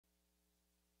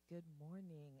Good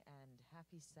morning and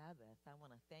happy Sabbath. I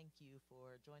want to thank you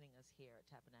for joining us here at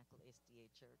Tabernacle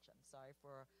SDA Church. I'm sorry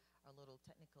for our little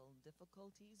technical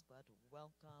difficulties, but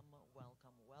welcome,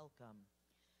 welcome, welcome.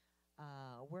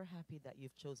 We're happy that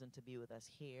you've chosen to be with us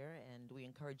here, and we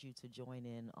encourage you to join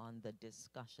in on the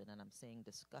discussion. And I'm saying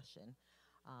discussion,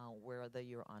 whether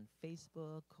you're on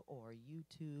Facebook or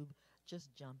YouTube,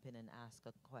 just jump in and ask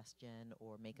a question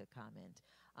or make a comment.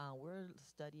 We're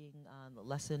studying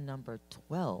lesson number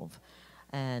 12.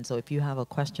 And so if you have a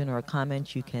question or a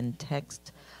comment, you can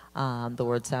text the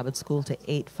word Sabbath School to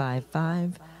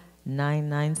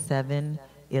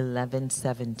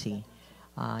 855-997-1170.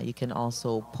 You can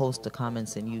also post the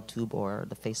comments in YouTube or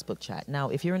the Facebook chat. Now,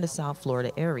 if you're in the South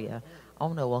Florida area, I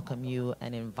want to welcome you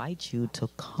and invite you to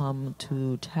come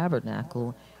to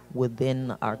Tabernacle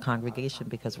within our congregation,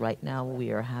 because right now we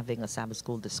are having a Sabbath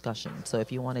School discussion. So if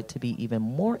you want it to be even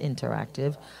more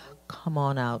interactive, come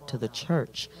on out to the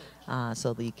church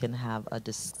so that you can have a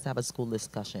Sabbath School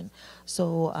discussion.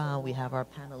 So we have our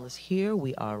panelists here.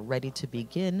 We are ready to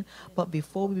begin. But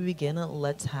before we begin,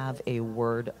 let's have a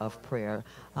word of prayer.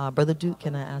 Brother Duke,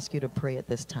 can I ask you to pray at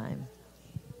this time?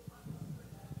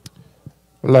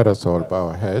 Let us all bow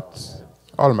our heads.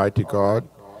 Almighty God,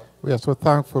 we are so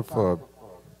thankful for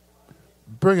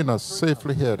bringing us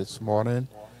safely here this morning,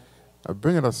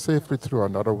 bringing us safely through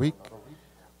another week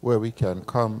where we can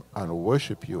come and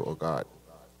worship you, O God.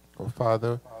 Oh,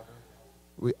 Father,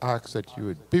 we ask that you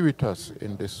would be with us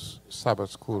in this Sabbath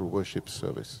School worship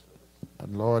service.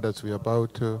 And Lord, as we are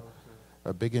about to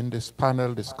begin this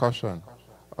panel discussion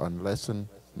on lesson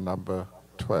number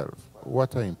 12,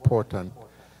 what an important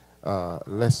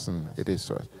lesson it is.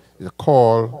 It's a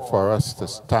call for us to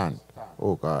stand,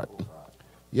 oh God.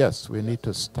 Yes, we need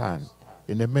to stand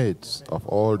in the midst of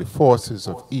all the forces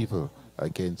of evil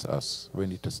against us. We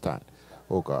need to stand,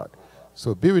 oh God.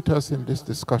 So be with us in this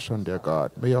discussion, dear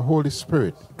God. May your Holy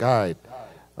Spirit guide,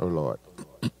 oh Lord.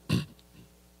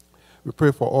 We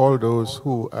pray for all those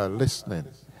who are listening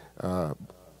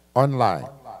online.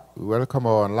 We welcome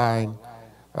our online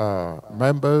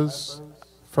members,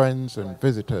 friends, and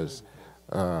visitors.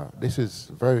 This is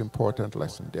a very important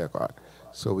lesson, dear God.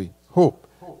 So we hope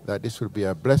that this will be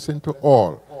a blessing to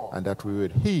all, and that we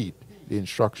would heed the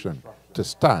instruction to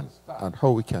stand and how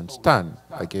we can stand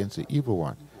against the evil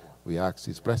one. We ask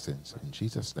these blessings in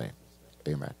Jesus' name.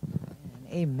 Amen.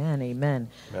 Amen, amen.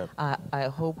 I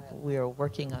hope we are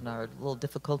working on our little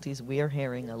difficulties. We are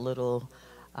hearing a little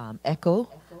echo,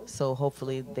 so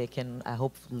hopefully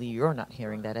hopefully you're not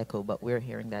hearing that echo, but we're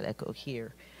hearing that echo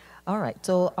here. All right,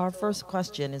 so our first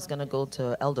question is going to go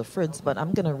to Elder Fritz, but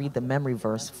I'm going to read the memory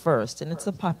verse first, and it's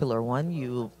a popular one.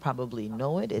 You probably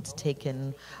know it. It's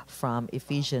taken from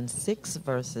Ephesians 6,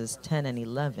 verses 10 and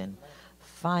 11.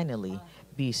 Finally,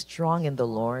 be strong in the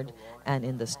Lord and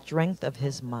in the strength of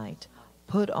his might.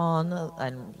 Put on,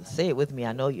 and say it with me,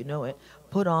 I know you know it,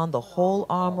 put on the whole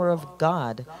armor of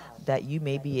God, that you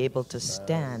may be able to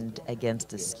stand against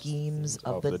the schemes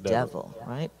of the devil,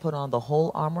 right? Put on the whole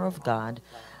armor of God,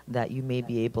 that you may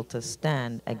be able to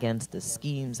stand against the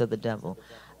schemes of the devil.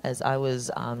 As I was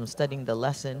studying the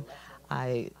lesson,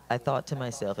 I thought to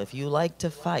myself, if you like to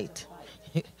fight,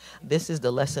 this is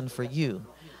the lesson for you.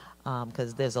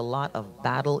 Because there's a lot of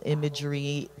battle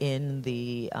imagery in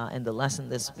the lesson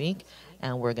this week,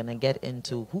 and we're going to get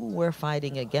into who we're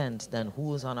fighting against and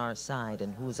who's on our side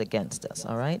and who's against us,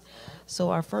 all right? So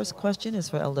our first question is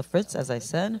for Elder Fritz, as I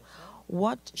said.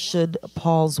 What should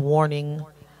Paul's warning,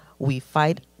 we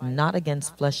fight not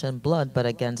against flesh and blood, but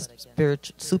against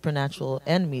supernatural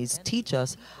enemies, teach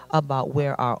us about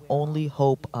where our only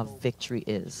hope of victory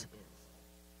is?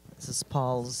 This is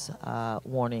Paul's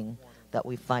warning, that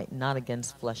we fight not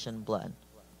against flesh and blood.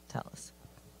 Tell us.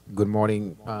 Good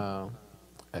morning,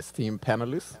 esteemed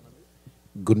panelists.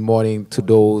 Good morning to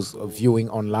those viewing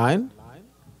online.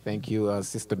 Thank you,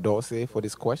 Sister Dorsey, for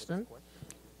this question.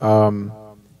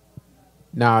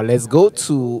 Now, let's go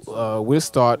to, we'll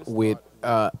start with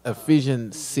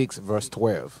Ephesians 6, verse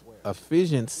 12.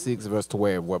 Ephesians 6, verse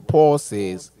 12, where Paul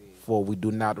says, for we do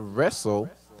not wrestle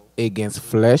against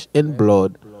flesh and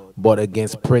blood, but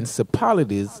against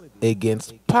principalities,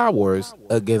 against powers,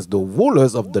 against the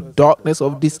rulers of the darkness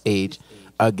of this age,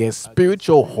 against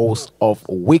spiritual hosts of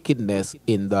wickedness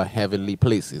in the heavenly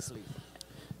places.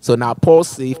 So now Paul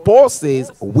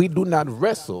says we do not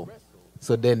wrestle.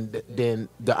 So then the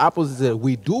opposite is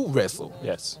we do wrestle.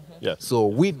 Yes. Yes. So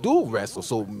we do wrestle.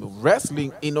 So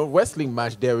wrestling, in a wrestling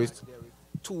match, there is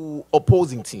two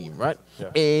opposing team, right?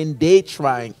 Yeah. And they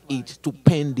trying each to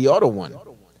pin the other one.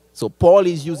 So Paul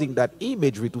is using that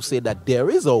imagery to say that there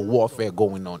is a warfare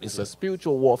going on. It's a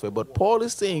spiritual warfare. But Paul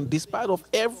is saying, despite of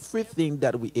everything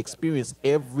that we experience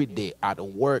every day at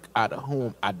work, at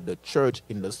home, at the church,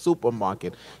 in the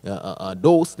supermarket,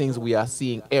 those things we are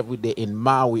seeing every day in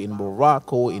Maui, in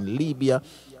Morocco, in Libya,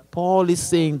 Paul is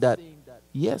saying that,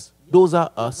 yes, those are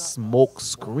a smoke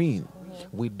screen.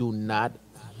 We do not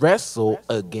wrestle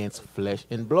against flesh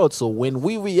and blood. So when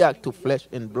we react to flesh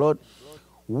and blood,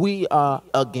 we are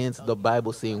against the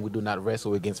Bible saying we do not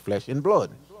wrestle against flesh and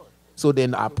blood. So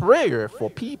then our prayer for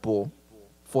people,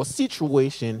 for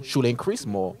situation should increase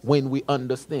more when we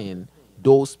understand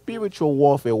those spiritual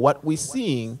warfare, what we're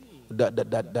seeing,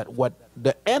 that what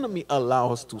the enemy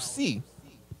allows us to see,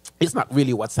 it's not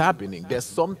really what's happening. There's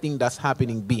something that's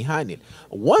happening behind it.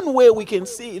 One way we can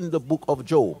see in the book of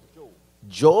Job,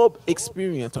 Job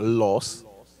experienced loss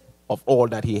of all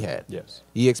that he had. Yes.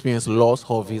 He experienced loss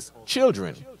of his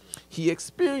children. He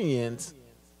experienced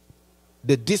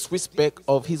the disrespect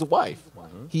of his wife.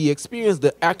 He experienced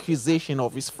the accusation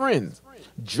of his friends.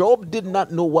 Job did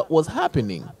not know what was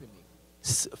happening.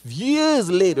 Years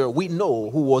later, we know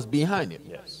who was behind it.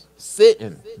 Yes.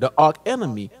 Satan, the arch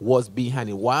enemy, was behind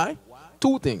it. Why?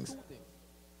 Two things.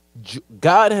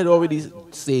 God had already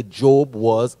said Job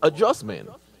was a just man.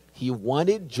 He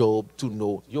wanted Job to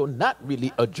know you're not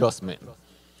really a just man.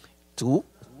 Two,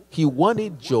 he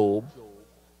wanted Job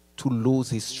to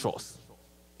lose his trust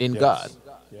in God.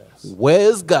 Yes.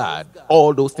 Where's God?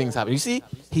 All those things happen. You see,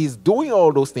 he's doing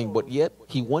all those things, but yet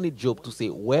he wanted Job to say,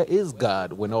 where is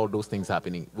God when all those things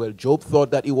happening? Well, Job thought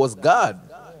that it was God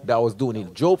that was doing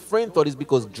it. Job's friend thought it's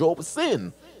because Job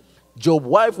sinned. Job's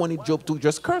wife wanted Job to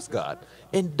just curse God.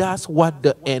 And that's what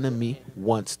the enemy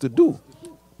wants to do.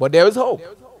 But there is hope.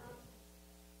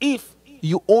 If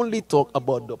you only talk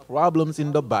about the problems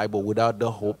in the Bible without the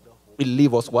hope, it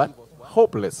leaves us what?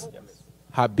 Hopeless.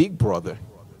 Her big brother,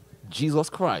 Jesus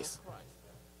Christ,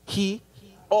 he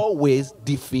always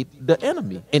defeat the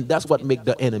enemy. And that's what makes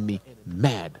the enemy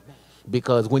mad.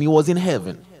 Because when he was in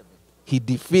heaven, he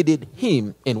defeated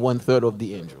him and 1/3 of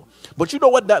the angel. But you know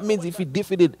what that means? If he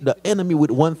defeated the enemy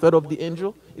with 1/3 of the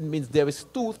angel, it means there is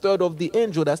 2/3 of the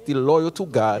angel that's still loyal to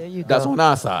God. That's on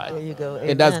our side. There you go.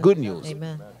 And that's Amen. good news.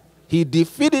 Amen. He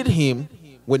defeated him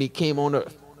when he came on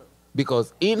earth.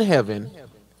 Because in heaven,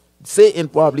 Satan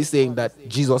probably saying that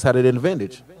Jesus had an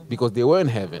advantage because they were in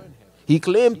heaven. He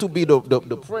claimed to be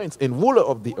the prince and ruler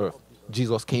of the earth.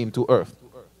 Jesus came to earth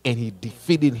and he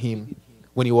defeated him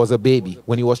when he was a baby,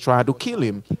 when he was trying to kill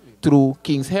him through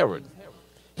King Herod.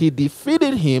 He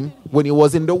defeated him when he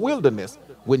was in the wilderness,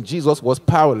 when Jesus was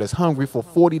powerless, hungry for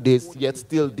 40 days, yet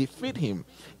still defeat him.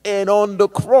 And on the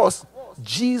cross,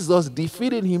 Jesus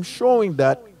defeated him, showing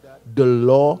that the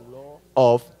law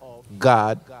of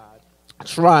God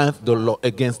triumphed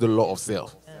against the law of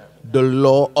self. The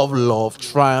law of love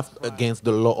triumphed against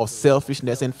the law of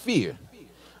selfishness and fear.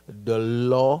 The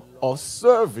law of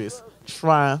service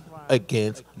triumphed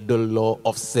against the law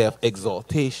of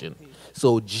self-exaltation.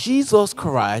 So Jesus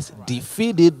Christ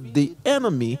defeated the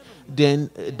enemy. Then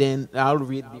I'll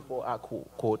read before I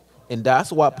quote. And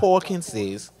that's what Paul can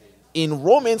says in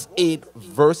Romans 8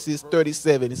 verses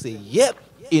 37. He says, yet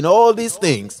in all these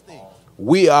things,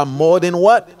 we are more than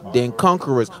what? Than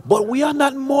conquerors. But we are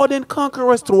not more than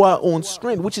conquerors through our own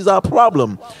strength, which is our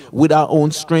problem. With our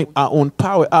own strength, our own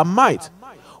power, our might.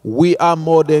 We are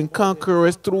more than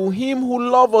conquerors through him who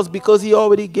loves us, because he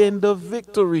already gained the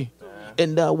victory.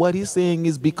 And what he's saying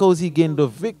is, because he gained the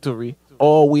victory,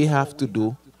 all we have to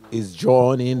do is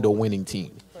join in the winning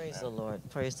team. Praise the Lord.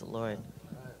 Praise the Lord.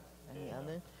 Any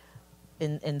other?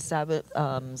 In Sabbath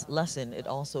lesson, it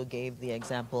also gave the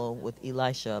example with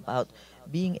Elisha about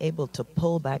being able to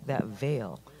pull back that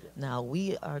veil. Now,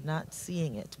 we are not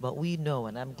seeing it, but we know,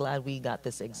 and I'm glad we got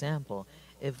this example.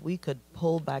 If we could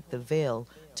pull back the veil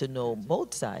to know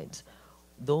both sides,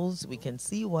 those we can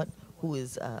see who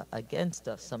is against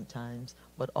us sometimes,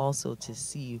 but also to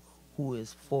see who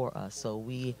is for us. So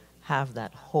we have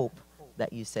that hope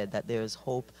that you said, that there is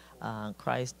hope.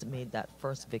 Christ made that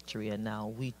first victory, and now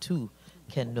we too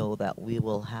can know that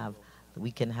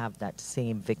we can have that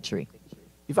same victory.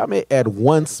 If I may add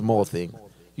one small thing,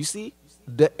 you see,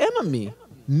 the enemy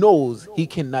knows he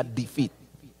cannot defeat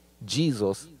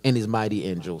Jesus and his mighty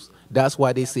angels. That's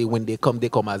why they say when they come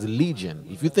as legion.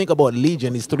 If you think about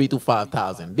legion, it's 3,000 to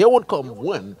 5,000. They won't come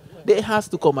one. They has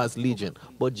to come as legion.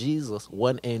 But Jesus,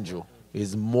 one angel,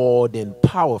 is more than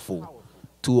powerful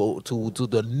to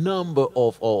the number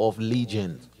of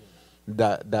legions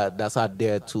that's out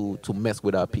there to mess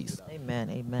with our peace. Amen,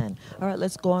 amen. All right,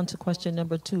 let's go on to question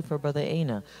number 2 for Brother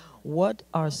Aina. What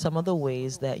are some of the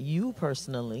ways that you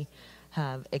personally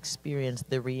have experienced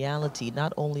the reality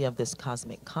not only of this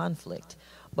cosmic conflict,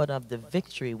 but of the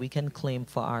victory we can claim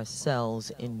for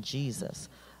ourselves in Jesus.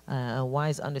 Why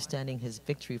is understanding his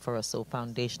victory for us so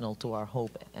foundational to our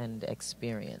hope and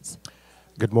experience?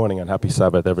 Good morning and happy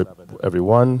Sabbath,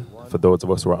 everyone. For those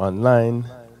of us who are online,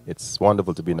 it's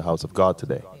wonderful to be in the house of God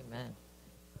today. Amen.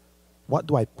 What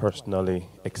do I personally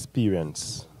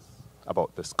experience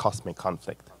about this cosmic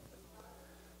conflict?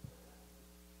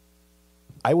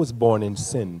 I was born in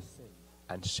sin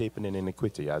and shapen in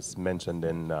iniquity, as mentioned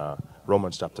in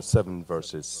Romans chapter 7,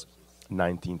 verses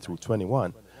 19 through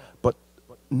 21. But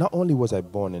not only was I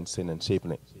born in sin and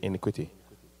shapen in iniquity,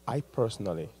 I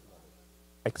personally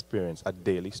experience a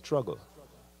daily struggle.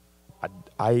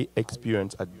 I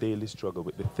experience a daily struggle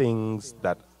with the things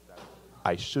that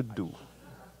I should do.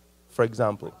 For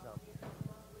example,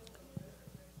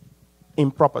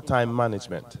 improper time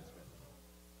management.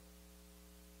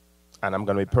 And I'm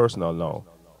going to be personal now.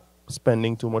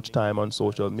 Spending too much time on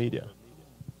social media.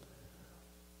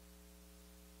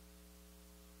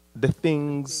 The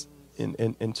things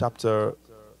in chapter,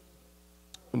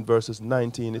 in verses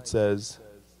 19, it says,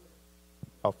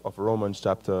 of Romans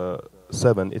chapter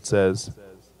 7, it says,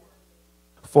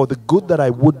 for the good that I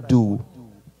would do,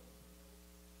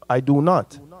 I do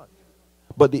not.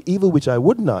 But the evil which I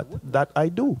would not, that I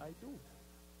do.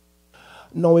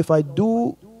 Now if I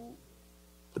do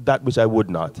that which I would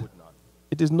not,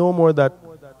 it is no more that,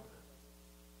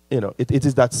 it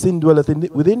is that sin dwelleth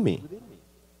within me.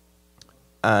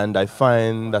 And I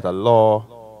find that a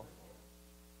law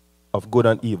of good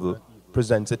and evil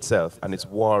presents itself, and it's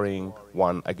warring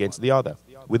one against the other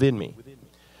within me.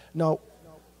 Now,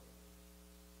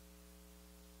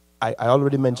 I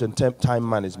already mentioned time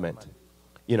management.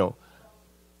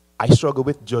 I struggle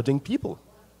with judging people,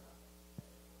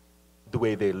 the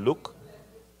way they look,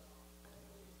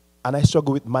 and I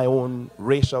struggle with my own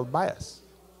racial bias.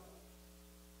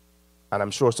 And I'm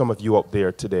sure some of you out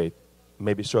there today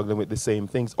may be struggling with the same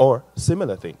things or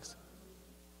similar things.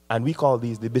 And we call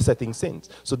these the besetting sins.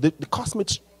 So the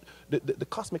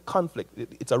cosmic conflict,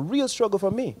 it's a real struggle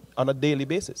for me on a daily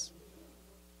basis.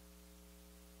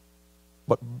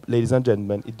 But ladies and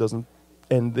gentlemen, it doesn't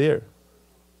end there.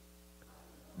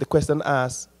 The question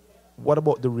asks, what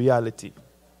about the reality?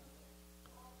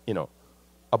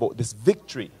 About this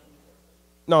victory.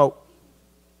 Now,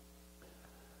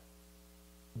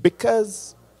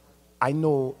 because I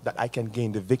know that I can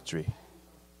gain the victory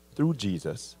through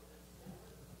Jesus,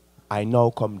 I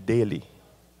now come daily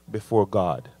before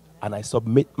God, and I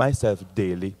submit myself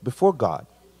daily before God.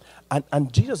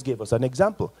 And Jesus gave us an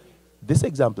example. This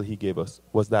example he gave us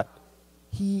was that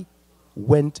he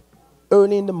went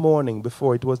early in the morning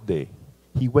before it was day.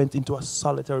 He went into a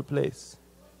solitary place.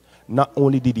 Not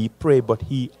only did he pray, but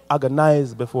he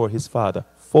agonized before his Father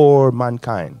for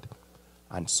mankind.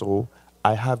 And so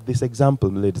I have this example,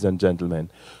 ladies and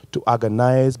gentlemen, to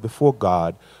agonize before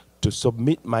God, to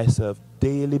submit myself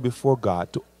daily before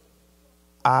God, to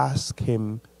ask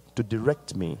him to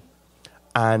direct me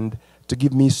and to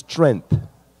give me strength,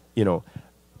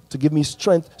 to give me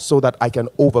strength so that I can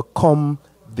overcome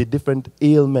the different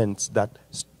ailments that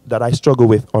I struggle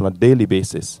with on a daily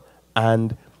basis.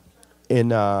 And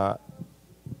in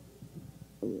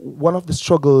one of the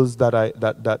struggles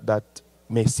that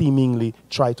may seemingly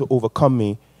try to overcome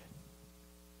me,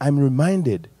 I'm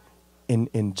reminded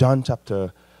in John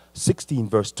chapter 16,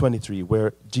 verse 23,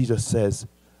 where Jesus says,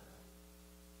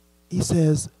 he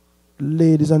says,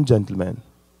 ladies and gentlemen,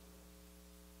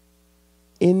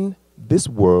 in this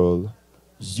world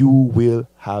you will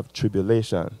have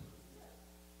tribulation.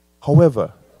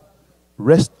 However,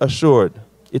 rest assured,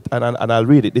 and I'll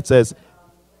read it. It says,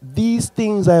 these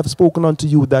things I have spoken unto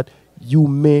you that you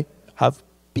may have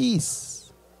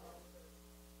peace.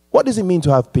 What does it mean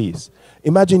to have peace?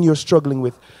 Imagine you're struggling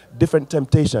with different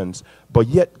temptations, but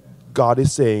yet God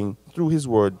is saying through his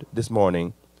word this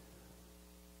morning,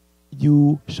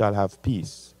 you shall have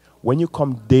peace. When you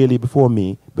come daily before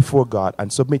me, before God,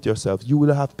 and submit yourself, you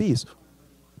will have peace.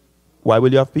 Why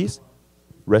will you have peace?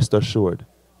 Rest assured,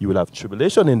 you will have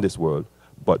tribulation in this world,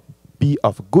 but be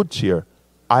of good cheer.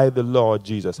 I, the Lord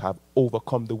Jesus, have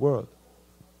overcome the world.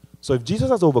 So if Jesus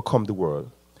has overcome the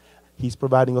world, he's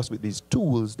providing us with these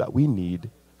tools that we need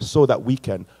so that we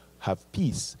can have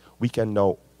peace. We can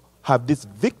now have this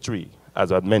victory,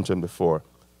 as I mentioned before.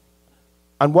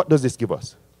 And what does this give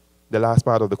us? The last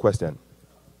part of the question.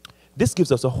 This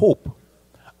gives us a hope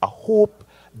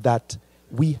that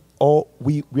we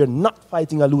are not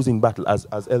fighting a losing battle, as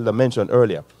Elder mentioned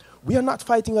earlier. We are not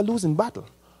fighting a losing battle,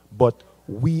 but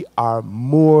we are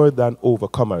more than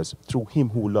overcomers through him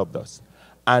who loved us.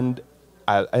 And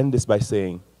I'll end this by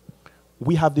saying,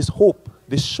 we have this hope,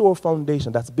 this sure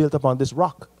foundation that's built upon this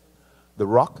rock. The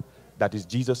rock that is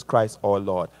Jesus Christ our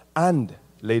Lord. And,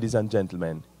 ladies and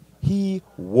gentlemen, he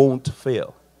won't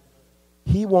fail.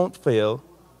 He won't fail.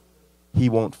 He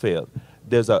won't fail.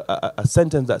 There's a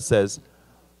sentence that says,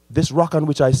 this rock on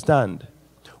which I stand,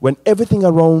 when everything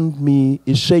around me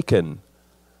is shaken,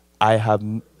 I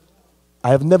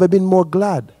have never been more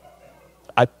glad.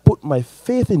 I put my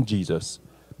faith in Jesus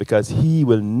because he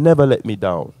will never let me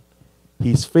down.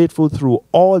 He's faithful through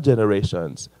all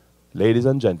generations. Ladies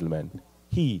and gentlemen,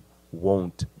 he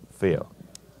won't fail.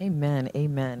 Amen.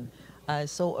 Amen. I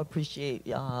so appreciate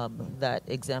that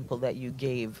example that you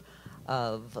gave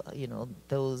of,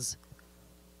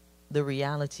 the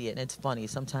reality. And it's funny,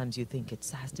 sometimes you think it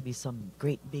has to be some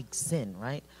great big sin,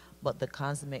 right? But the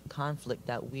cosmic conflict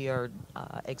that we are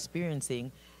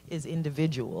experiencing is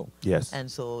individual. Yes.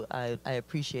 And so I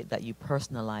appreciate that you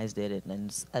personalized it.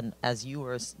 And as you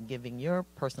were giving your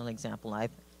personal example,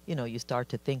 you start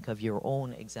to think of your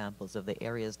own examples of the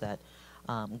areas that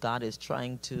God is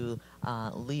trying to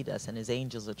lead us, and his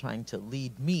angels are trying to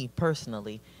lead me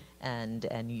personally. And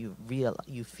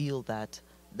you feel that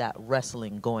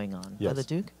wrestling going on. Yes. Brother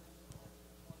Duke?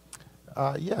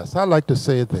 Yes, I'd like to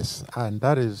say this, and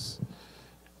that is,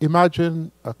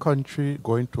 imagine a country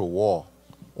going to war,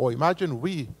 or imagine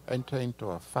we enter into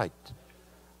a fight,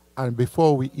 and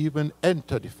before we even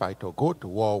enter the fight or go to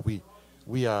war,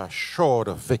 we are assured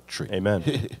of victory. Amen.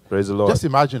 Praise the Lord. Just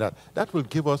imagine that. That will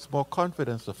give us more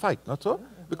confidence to fight, not so?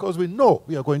 Because we know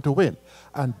we are going to win.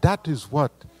 And that is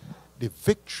what the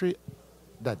victory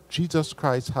that Jesus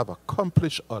Christ have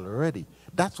accomplished already.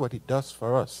 That's what it does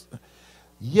for us.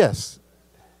 Yes,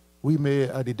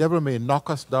 the devil may knock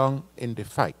us down in the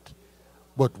fight,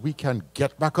 but we can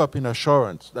get back up in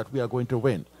assurance that we are going to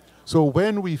win. So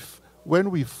when we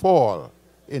fall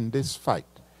in this fight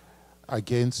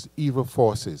against evil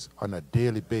forces on a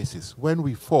daily basis, when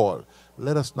we fall,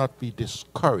 let us not be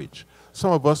discouraged.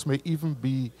 Some of us may even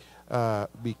be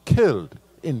killed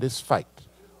in this fight,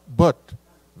 but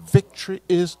victory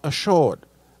is assured.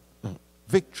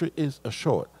 Victory is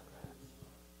assured.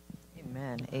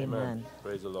 Amen. Amen.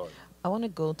 Praise the Lord. I want to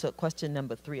go to question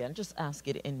number 3 and just ask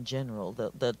it in general.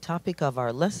 The topic of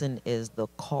our lesson is the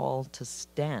call to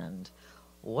stand.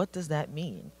 What does that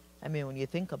mean? I mean, when you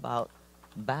think about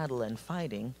battle and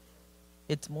fighting,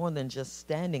 it's more than just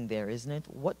standing there, isn't it?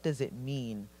 What does it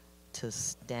mean to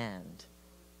stand?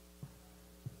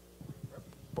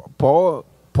 Paul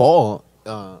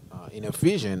in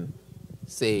Ephesians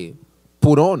say,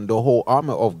 put on the whole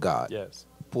armor of God. Yes.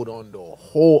 Put on the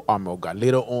whole armor of God.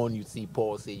 Later on, you see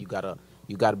Paul say you gotta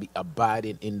be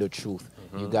abiding in the truth.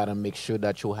 You gotta make sure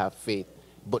that you have faith.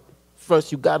 But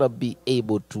first, you gotta be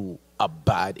able to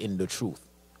abide in the truth.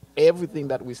 Everything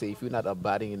that we say, if you're not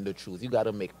abiding in the truth, you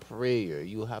gotta make prayer.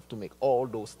 You have to make all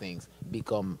those things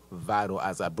become vital.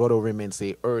 As our brother Raymond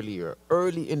said earlier,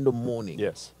 early in the morning,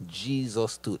 Yes.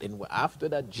 Jesus stood, and after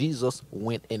that, Jesus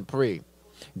went and prayed.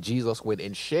 Jesus went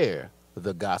and shared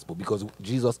the gospel, because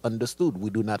Jesus understood we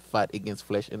do not fight against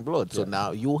flesh and blood. So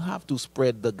now you have to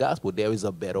spread the gospel. There is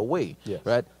a better way,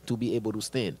 right, to be able to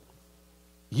stand.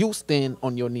 You stand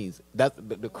on your knees. That's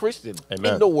the Christian.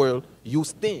 Amen. In the world, you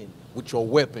stand with your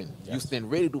weapon. You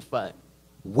stand ready to fight.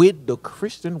 With the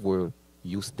Christian world,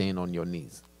 you stand on your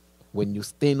knees. When you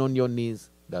stand on your knees,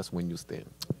 that's when you stand.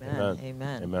 Amen.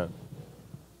 Amen. Amen.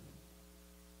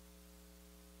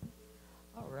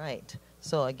 All right.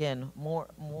 So again, more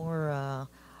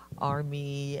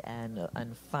army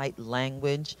and fight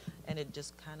language, and it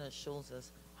just kind of shows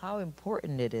us how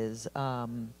important it is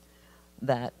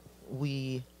that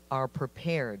we are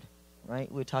prepared,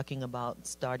 right? We're talking about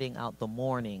starting out the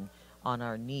morning on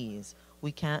our knees.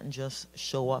 We can't just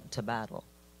show up to battle.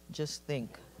 Just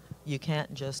think, you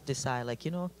can't just decide like,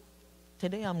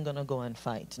 today I'm going to go and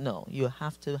fight. No, you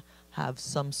have to have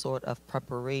some sort of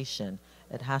preparation.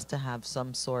 It has to have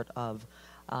some sort of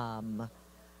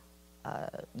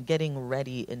getting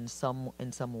ready in some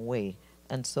way.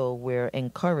 And so we're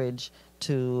encouraged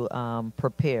to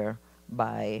prepare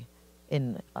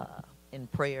in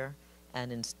prayer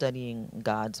and in studying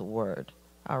God's word.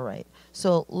 All right.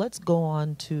 So let's go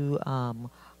on to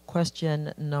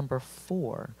question number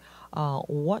 4.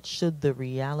 What should the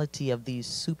reality of these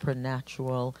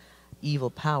supernatural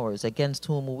evil powers against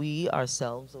whom we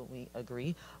ourselves, we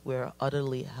agree, we're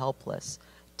utterly helpless,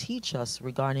 teach us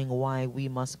regarding why we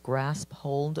must grasp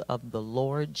hold of the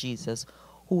Lord Jesus,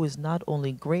 who is not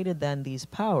only greater than these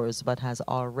powers, but has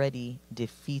already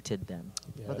defeated them?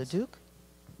 Yes. Brother Duke?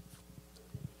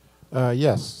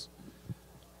 Yes.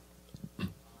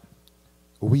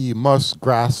 We must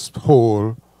grasp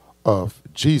hold of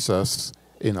Jesus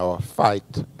in our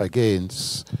fight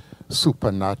against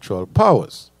supernatural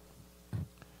powers.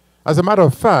 As a matter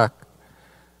of fact,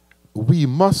 we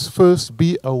must first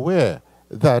be aware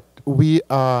that we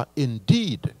are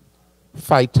indeed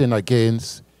fighting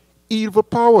against evil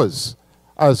powers,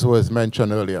 as was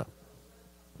mentioned earlier.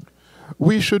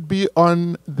 We should be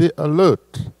on the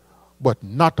alert, but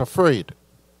not afraid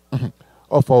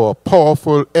of our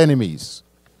powerful enemies.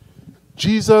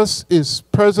 Jesus is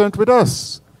present with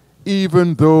us,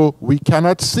 even though we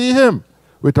cannot see him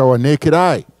with our naked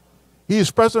eye. He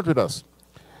is present with us.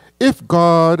 If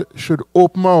God should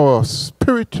open our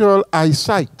spiritual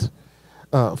eyesight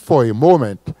for a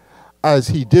moment, as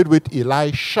he did with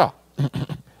Elisha,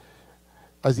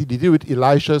 as he did with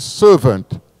Elisha's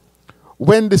servant,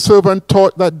 when the servant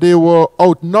thought that they were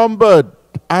outnumbered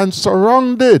and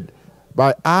surrounded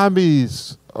by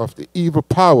armies of the evil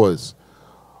powers,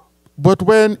 but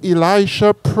when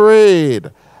Elisha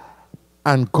prayed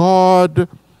and God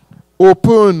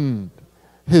opened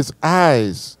his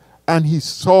eyes and he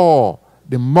saw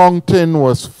the mountain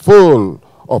was full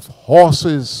of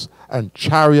horses and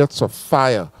chariots of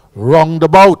fire round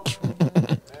about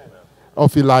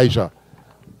of Elijah.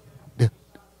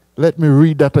 Let me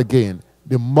read that again.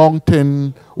 The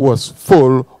mountain was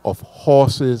full of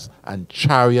horses and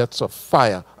chariots of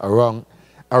fire around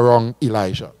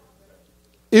Elijah.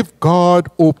 If God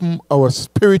opened our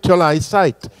spiritual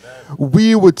eyesight,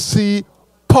 we would see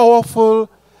powerful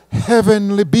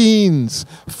heavenly beings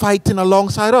fighting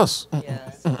alongside us.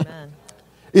 Yes, amen.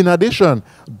 In addition,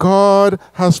 God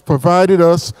has provided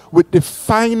us with the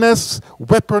finest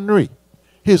weaponry,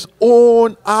 his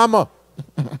own armor.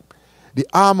 The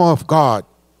armor of God.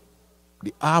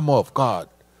 The armor of God.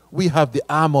 We have the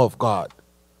armor of God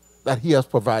that he has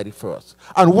provided for us.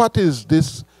 And what is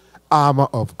this armor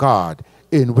of God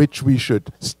in which we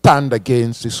should stand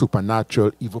against the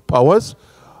supernatural evil powers?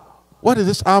 What is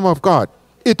this armor of God?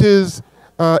 It is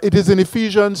in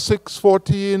Ephesians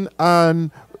 6:14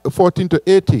 and 14 to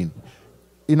 18.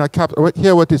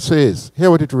 Hear what it says. Hear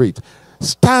what it reads.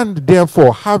 Stand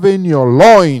therefore, having your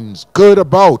loins girt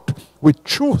about with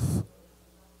truth,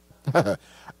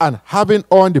 and having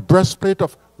on the breastplate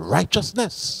of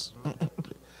righteousness,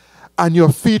 and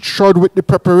your feet shod with the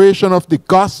preparation of the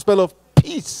gospel of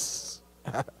peace.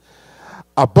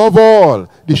 Above all,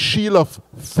 the shield of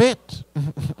faith,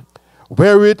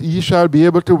 wherewith ye shall be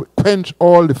able to quench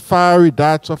all the fiery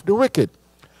darts of the wicked,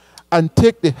 and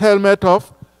take the helmet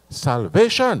of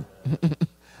salvation,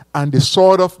 and the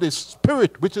sword of the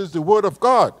Spirit, which is the word of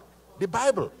God, the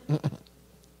Bible.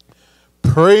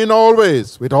 Praying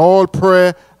always with all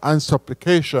prayer and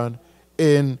supplication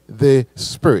in the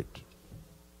Spirit.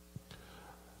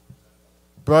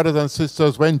 Brothers and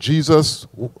sisters, when Jesus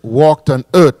walked on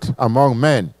earth among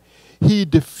men, he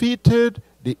defeated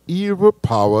the evil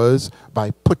powers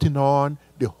by putting on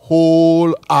the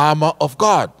whole armor of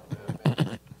God.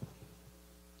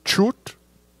 Truth,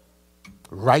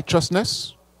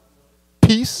 righteousness,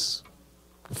 peace,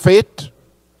 faith,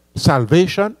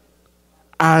 salvation,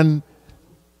 and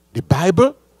the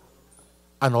Bible,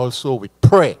 and also with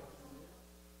prayer.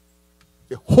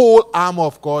 The whole armor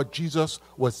of God, Jesus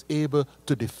was able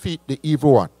to defeat the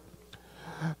evil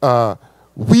one.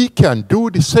 We can do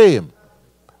the same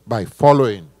by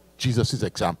following Jesus'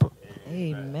 example.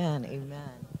 Amen,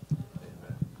 amen.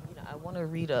 I want to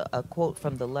read a quote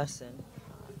from the lesson.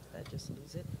 I just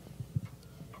lose it.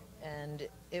 And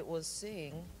it was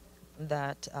saying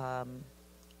that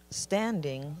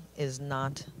standing is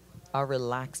not a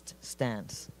relaxed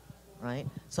stance, right?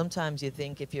 Sometimes you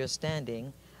think if you're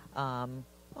standing,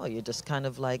 you're just kind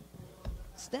of like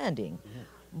standing.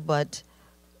 Mm-hmm. But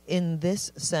in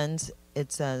this sense,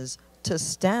 it says, to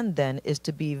stand then is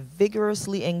to be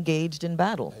vigorously engaged in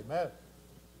battle. Amen.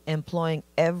 Employing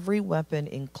every weapon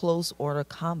in close order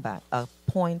combat, a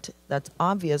point that's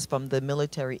obvious from the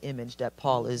military image that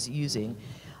Paul is using,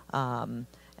 and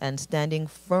standing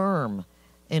firm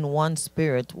in one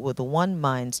spirit with one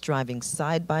mind, striving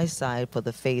side by side for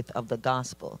the faith of the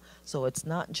gospel. So it's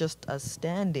not just a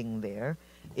standing there,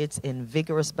 it's in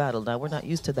vigorous battle. Now, we're not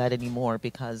used to that anymore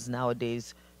because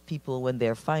nowadays people, when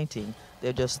they're fighting,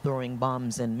 they're just throwing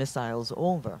bombs and missiles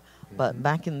over. Mm-hmm. But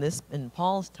back in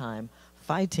Paul's time,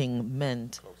 fighting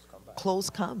meant close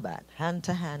combat,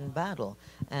 hand-to-hand battle.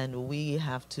 And we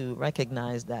have to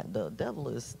recognize that the devil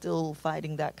is still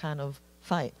fighting that kind of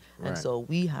fight. Right. And so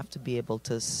we have to be able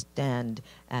to stand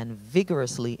and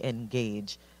vigorously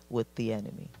engage with the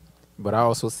enemy. But I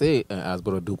also say, as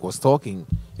Brother Duke was talking,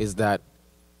 is that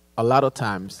a lot of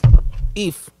times,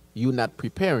 if you're not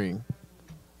preparing,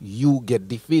 you get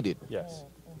defeated. Yes.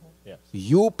 Mm-hmm. Yes.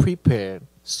 You prepare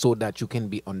so that you can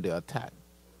be under attack.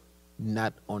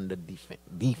 not on the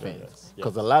defense.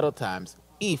 Because a lot of times,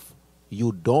 if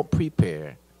you don't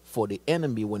prepare for the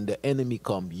enemy, when the enemy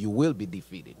comes, you will be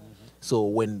defeated. So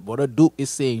when Brother Duke is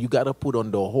saying you got to put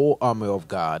on the whole armor of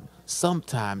God,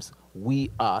 sometimes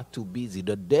we are too busy.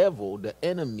 The devil, the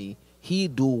enemy, he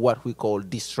do what we call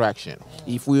distraction.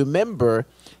 If we remember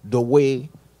the way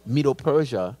Middle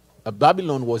Persia,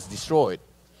 Babylon was destroyed,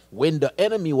 when the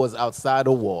enemy was outside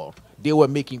the wall, they were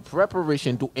making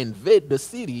preparation to invade the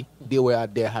city. They were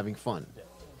out there having fun.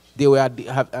 They were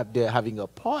out there having a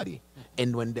party.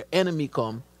 And when the enemy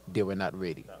come, they were not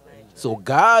ready. So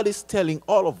God is telling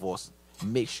all of us,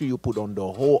 make sure you put on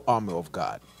the whole armor of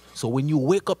God. So when you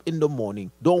wake up in the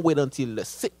morning, don't wait until the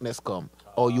sickness come,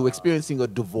 or you're experiencing a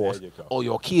divorce, or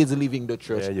your kids leaving the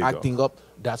church, acting up.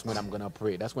 That's when I'm going to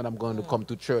pray. That's when I'm going to come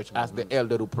to church, ask the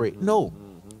elder to pray. No.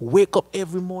 Wake up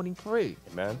every morning, pray.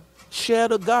 Amen. Share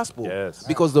the gospel. Yes.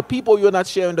 Because the people you're not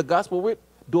sharing the gospel with,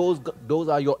 those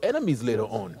are your enemies later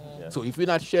on. Yes. So if you're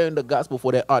not sharing the gospel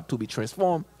for their heart to be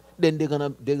transformed, then they're gonna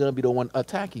be the one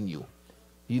attacking you.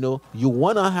 You know, you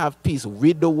wanna have peace.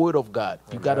 Read the word of God.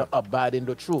 You gotta abide in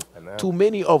the truth. Amen. Too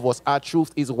many of us, our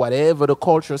truth is whatever the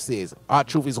culture says. Our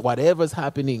truth is whatever's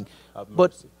happening.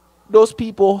 But those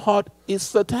people's heart is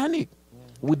satanic.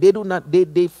 They do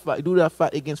not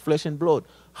fight against flesh and blood.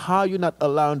 How are you not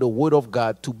allowing the word of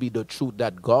God to be the truth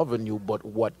that govern you, but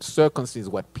what circumstances,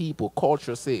 what people,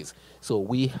 culture says? So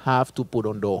we have to put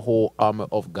on the whole armor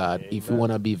of God if we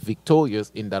want to be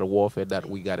victorious in that warfare that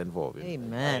we got involved in.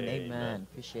 Amen. Amen.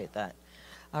 Appreciate that.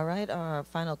 All right, our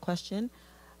final question,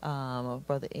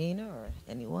 Brother Aina or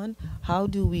anyone. How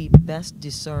do we best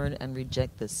discern and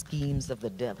reject the schemes of the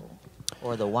devil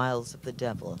or the wiles of the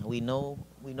devil? We know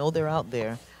they're out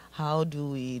there. How do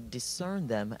we discern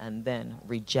them and then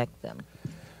reject them?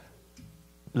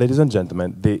 Ladies and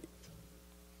gentlemen,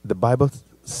 the Bible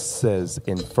says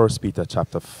in 1 Peter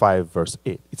chapter 5, verse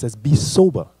 8, it says, be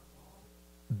sober,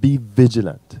 be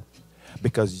vigilant,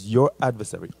 because your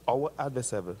adversary, our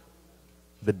adversary,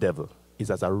 the devil, is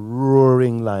as a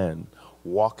roaring lion,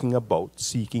 walking about,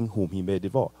 seeking whom he may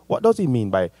devour. What does he mean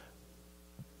by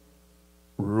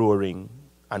roaring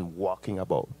and walking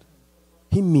about?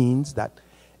 He means that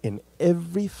in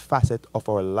every facet of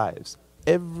our lives,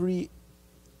 every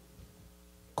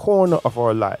corner of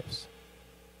our lives,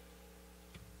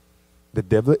 the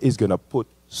devil is going to put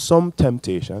some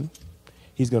temptation.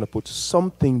 He's going to put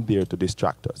something there to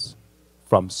distract us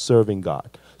from serving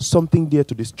God. Something there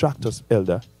to distract us,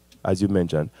 Elder, as you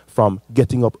mentioned, from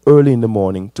getting up early in the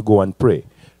morning to go and pray.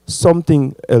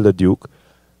 Something, Elder Duke,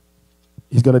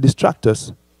 he's going to distract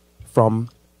us from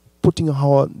putting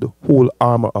on the whole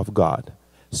armor of God.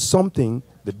 Something,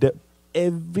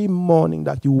 every morning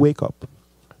that you wake up,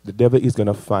 the devil is going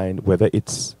to find, whether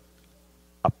it's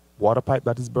a water pipe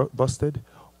that is busted,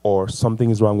 or something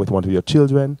is wrong with one of your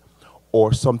children,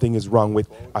 or something is wrong with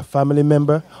a family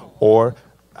member, or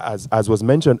as was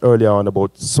mentioned earlier on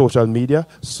about social media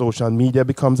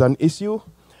becomes an issue,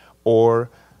 or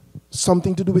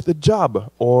something to do with a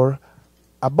job, or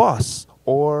a boss,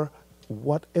 or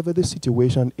whatever the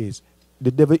situation is. The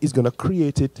devil is going to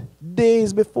create it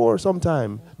days before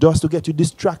sometime just to get you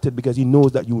distracted, because he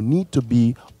knows that you need to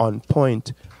be on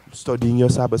point, studying your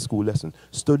Sabbath school lesson,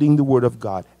 studying the word of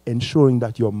God, ensuring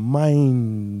that your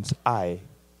mind's eye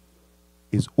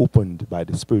is opened by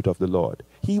the Spirit of the Lord.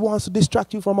 He wants to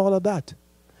distract you from all of that.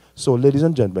 So, ladies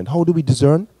and gentlemen, how do we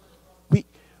discern?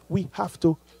 We have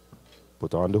to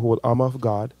put on the whole armor of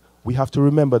God. We have to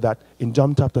remember that in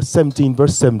John chapter 17,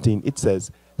 verse 17, it says,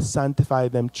 sanctify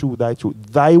them through thy truth.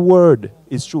 Thy word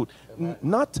is truth.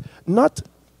 Not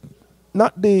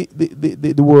the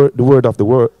word of the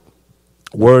world,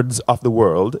 words of the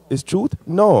world is truth.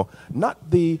 No, not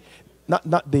the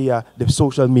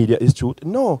social media is truth.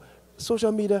 No,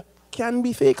 social media can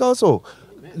be fake also.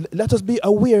 Let us be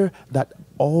aware that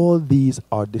all these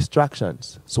are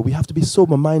distractions. So we have to be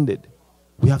sober-minded.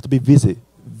 We have to be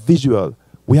visual.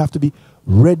 We have to be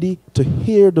ready to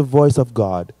hear the voice of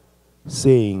God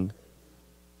saying,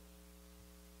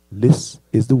 this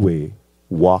is the way,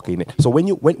 walk in it. So when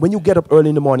you get up early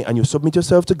in the morning and you submit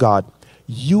yourself to God,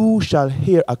 you shall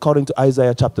hear, according to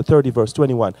Isaiah chapter 30, verse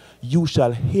 21, you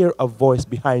shall hear a voice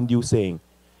behind you saying,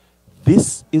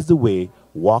 this is the way,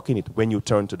 walk in it, when you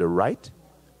turn to the right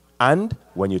and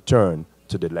when you turn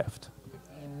to the left.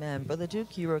 Amen. Brother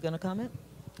Duke, you were going to comment?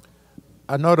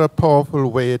 Another powerful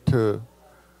way to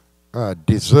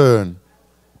discern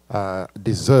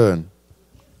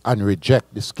and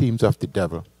reject the schemes of the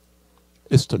devil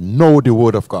is to know the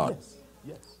word of God. Yes.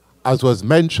 Yes. As was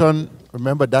mentioned,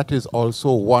 remember that is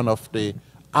also one of the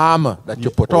armor that you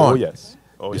put on. Yes.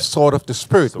 the sword of the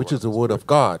Spirit, which is the Word of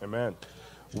God. Amen.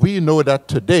 We know that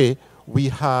today we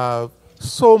have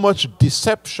so much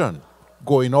deception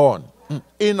going on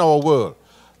in our world.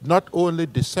 Not only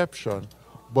deception,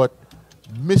 but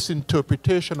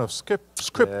misinterpretation of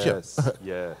scripture.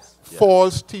 Yes.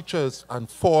 False teachers and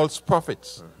false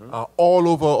prophets are all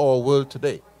over our world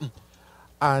today.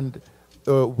 And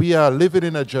we are living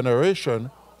in a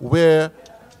generation where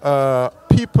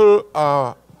people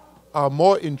are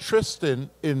more interested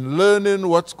in learning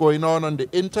what's going on the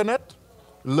internet,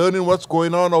 learning what's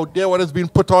going on out there, what has been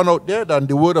put on out there, than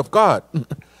the Word of God.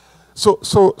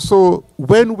 So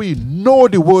when we know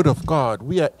the Word of God,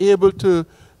 we are able to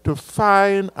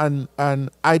find and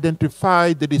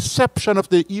identify the deception of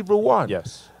the evil one.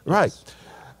 Yes. Right.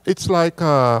 It's like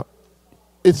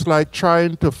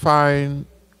trying to find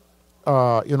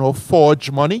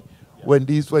forged money when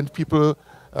people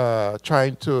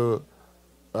trying to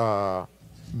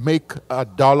make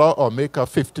 $1 or make a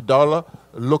 $50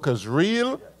 look as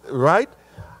real, right?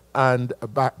 And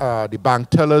the bank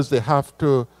tellers, they have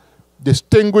to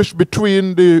distinguish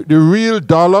between the real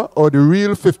dollar or the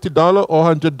real $50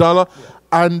 or $100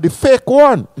 and the fake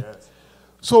one. Yes.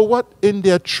 So what in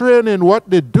their training, what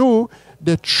they do,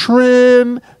 they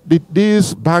train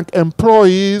these bank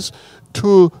employees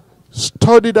to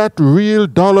study that real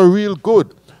dollar real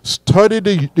good, study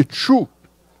the truth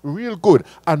real good.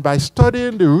 And by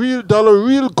studying the real dollar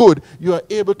real good, you are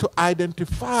able to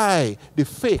identify the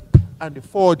fake and the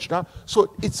forged.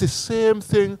 So it's the same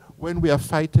thing when we are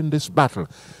fighting this battle.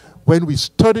 When we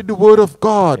study the Word of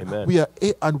God, Amen.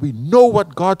 And we know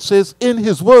what God says in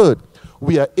His Word,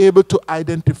 we are able to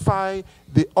identify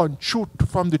the untruth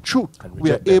from the truth.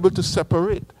 We are able to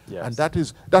separate. Yes. And that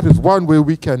is one way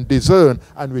we can discern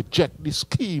and reject the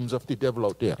schemes of the devil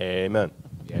out there. Amen.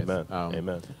 Yes. Amen.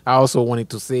 Amen. I also wanted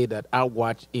to say that I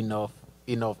watch enough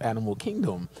Animal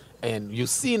Kingdom, and you've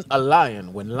seen a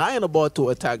lion. When lion about to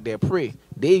attack their prey,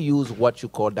 they use what you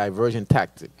call diversion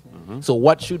tactic. So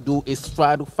what you do is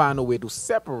try to find a way to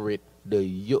separate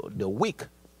the weak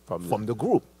from the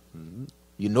group.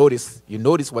 You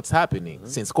notice what's happening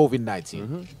since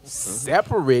COVID-19.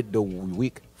 Separate the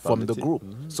weak from the group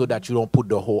so that you don't put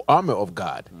the whole armor of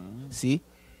God. See,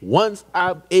 once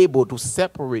I'm able to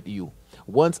separate you,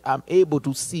 once I'm able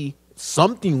to see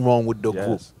something wrong with the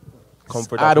group,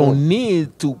 I don't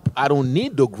need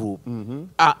the group.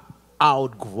 I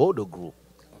outgrow the group.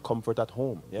 Comfort at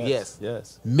home.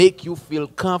 Yes. Make you feel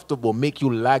comfortable, make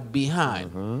you lag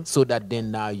behind, so that then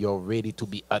now you're ready to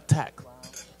be attacked.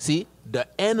 See, the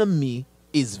enemy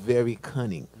is very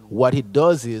cunning. What he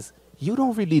does is, you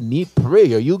don't really need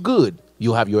prayer. You're good.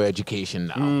 You have your education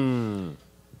now.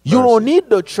 You don't need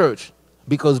the church,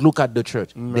 because look at the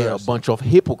church. They're a bunch of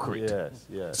hypocrites.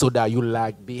 Yes. So that you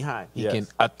lag behind. He can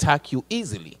attack you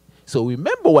easily. So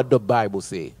remember what the Bible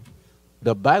says.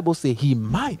 The Bible says he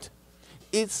might.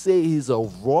 It says he's a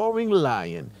roaring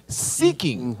lion,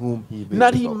 seeking whom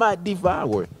he might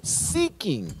devour.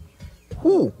 Seeking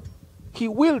who he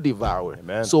will devour.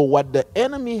 Amen. So what the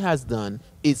enemy has done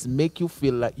is make you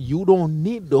feel like you don't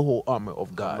need the whole armor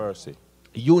of God. Mercy.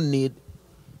 You need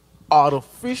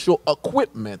artificial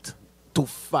equipment to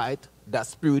fight that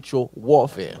spiritual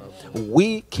warfare.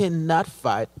 We cannot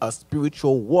fight a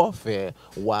spiritual warfare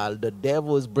while the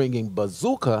devil is bringing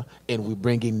bazooka and we're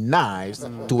bringing knives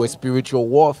to a spiritual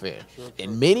warfare.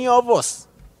 And many of us,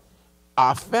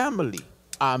 our family,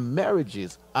 our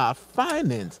marriages, our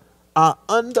finance are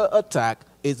under attack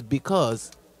is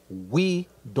because we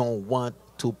don't want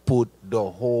to put the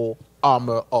whole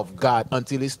armor of God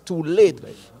until it's too late.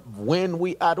 When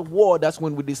we at war, that's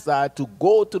when we decide to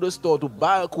go to the store to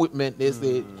buy equipment. They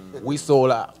say, we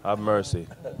sold out. Have mercy.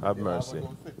 Have mercy.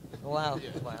 Wow.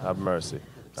 Have mercy.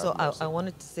 So I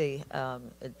wanted to say,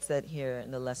 it said here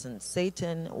in the lesson,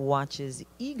 Satan watches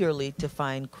eagerly to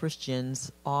find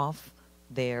Christians off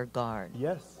their guard.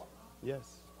 Yes.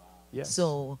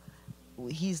 So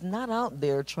he's not out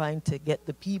there trying to get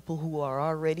the people who are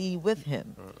already with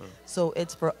him. So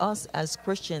it's for us as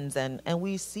Christians, and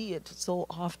we see it so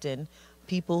often,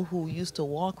 people who used to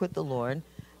walk with the Lord,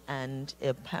 and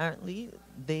apparently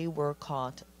they were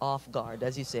caught off guard,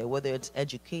 as you say, whether it's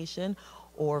education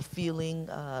or feeling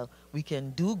we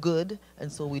can do good,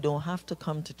 and so we don't have to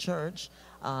come to church.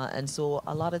 And so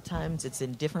a lot of times it's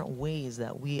in different ways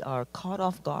that we are caught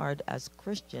off guard as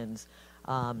Christians,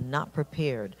 not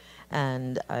prepared.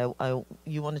 And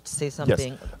you wanted to say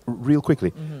something? Yes. Real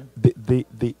quickly,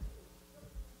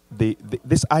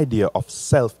 this idea of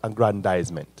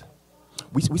self-aggrandizement,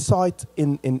 we saw it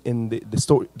in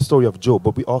the story of Job,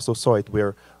 but we also saw it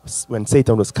when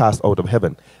Satan was cast out of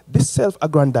heaven. This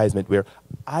self-aggrandizement where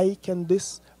I can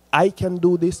this, I can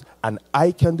do this and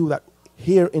I can do that.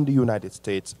 Here in the United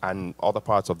States and other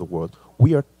parts of the world,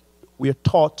 we are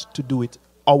taught to do it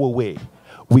our way.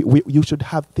 You should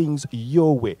have things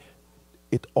your way.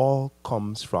 It all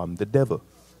comes from the devil.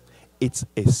 It's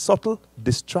a subtle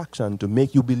distraction to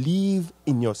make you believe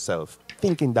in yourself,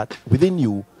 thinking that within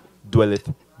you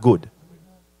dwelleth good.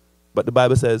 But the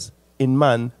Bible says, in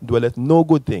man dwelleth no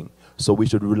good thing. So we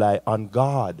should rely on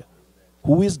God,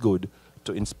 who is good,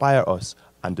 to inspire us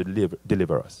and to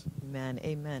deliver us. Amen.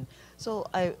 Amen. So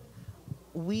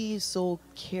we so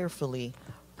carefully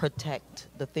protect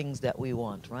the things that we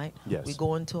want, right? Yes. We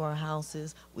go into our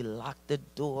houses, we lock the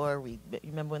door. You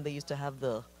remember when they used to have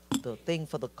the thing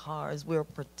for the cars? We're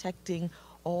protecting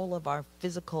all of our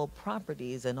physical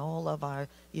properties and all of our,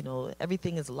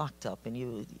 everything is locked up. And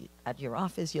you at your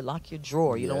office, you lock your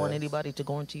drawer. You don't want anybody to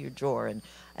go into your drawer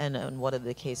and whatever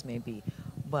the case may be.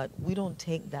 But we don't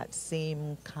take that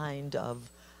same kind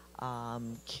of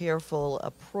careful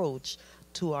approach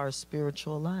to our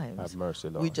spiritual lives. Have mercy,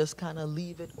 Lord. We just kind of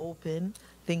leave it open,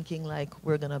 thinking like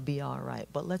we're going to be all right.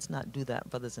 But let's not do that,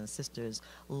 brothers and sisters.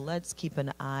 Let's keep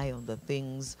an eye on the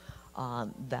things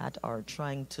that are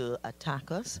trying to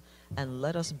attack us, and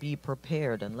let us be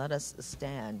prepared and let us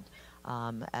stand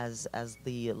as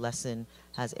the lesson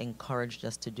has encouraged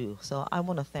us to do. So I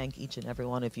want to thank each and every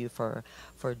one of you for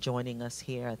joining us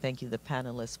here. I thank you, the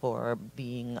panelists, for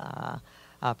being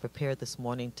prepared this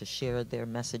morning to share their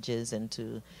messages and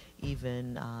to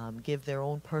even give their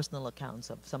own personal accounts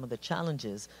of some of the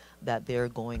challenges that they're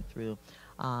going through.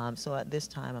 So at this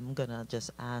time, I'm going to just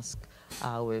ask,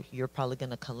 you're probably going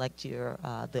to collect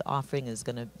the offering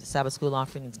the Sabbath School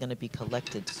offering is going to be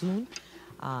collected soon.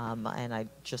 And I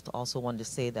just also wanted to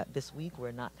say that this week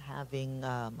we're not having,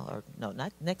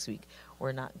 not next week,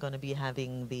 we're not going to be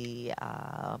having the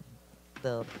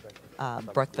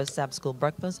breakfast, Sabbath School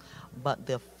breakfast, but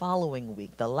the following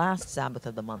week, the last Sabbath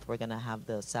of the month, we're going to have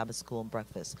the Sabbath School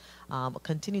breakfast.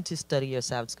 Continue to study your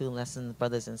Sabbath School lessons,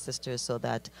 brothers and sisters, so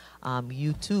that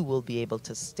you too will be able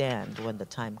to stand when the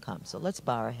time comes. So let's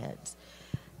bow our heads.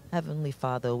 Heavenly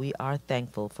Father, we are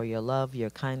thankful for your love, your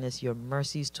kindness, your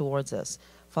mercies towards us.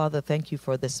 Father, thank you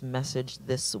for this message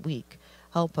this week.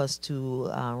 Help us to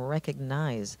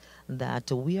recognize that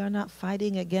we are not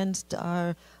fighting against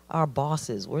our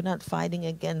bosses. We're not fighting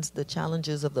against the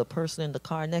challenges of the person in the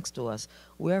car next to us.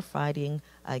 We're fighting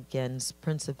against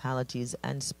principalities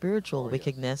and spiritual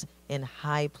wickedness in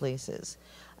high places.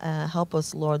 Help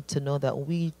us, Lord, to know that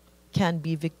we can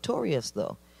be victorious,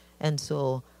 though. And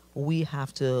so we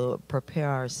have to prepare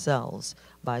ourselves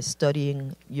by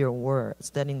studying your word,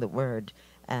 studying the word,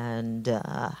 and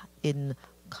in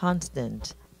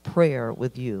constant prayer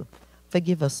with you.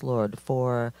 Forgive us, Lord,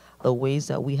 for the ways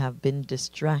that we have been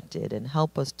distracted, and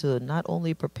help us to not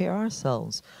only prepare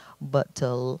ourselves, but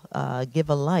to give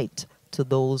a light to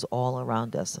those all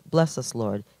around us. Bless us,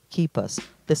 Lord. Keep us.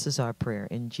 This is our prayer.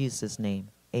 In Jesus' name,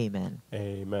 amen.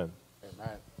 Amen.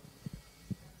 Amen.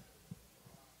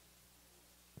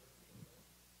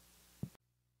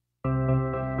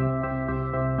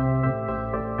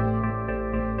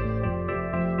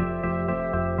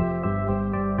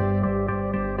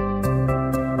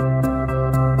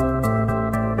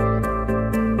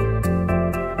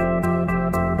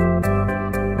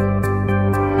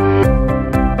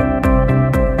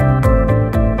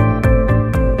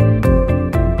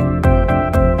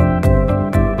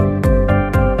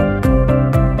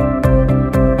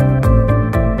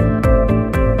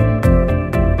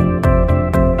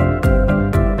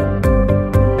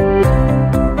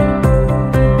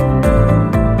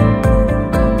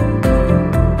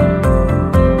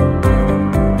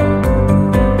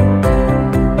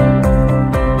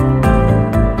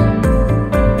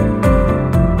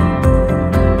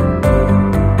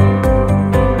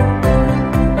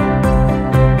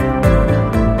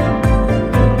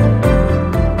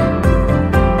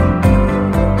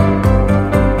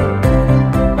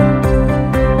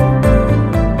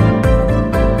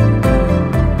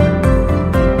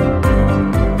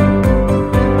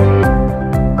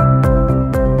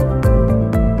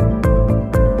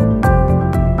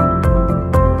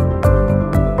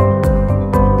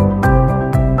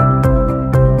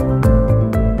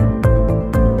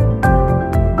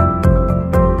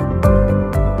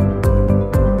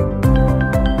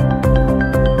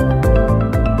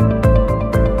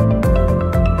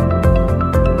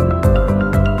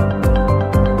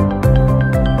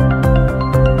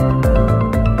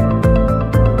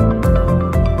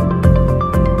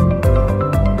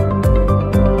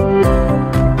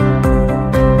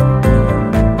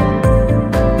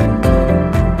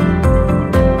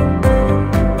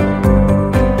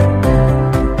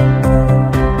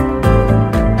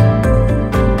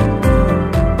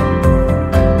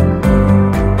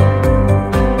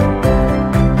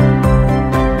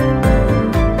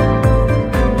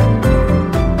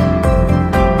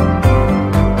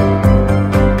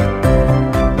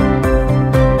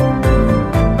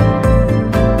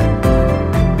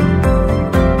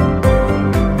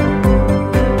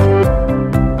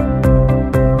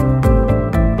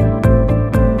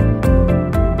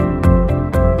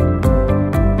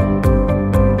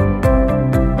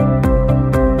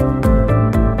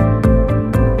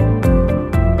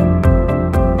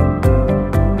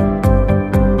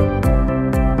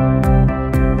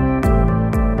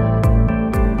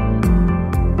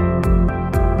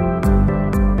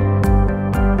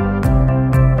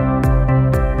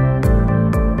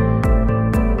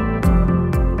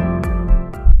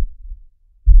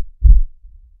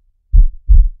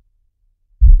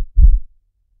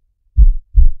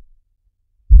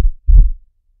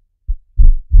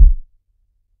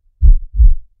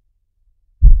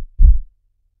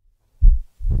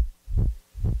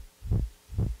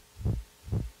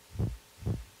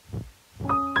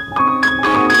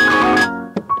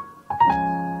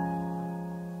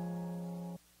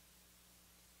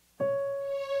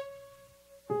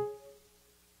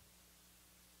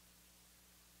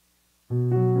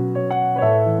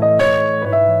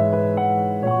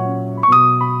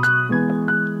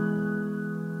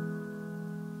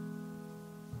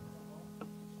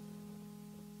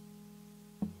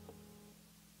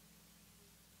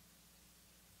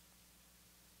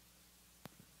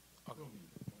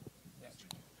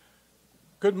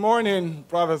 Good morning,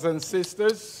 brothers and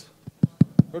sisters.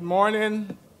 Good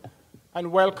morning,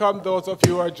 and welcome those of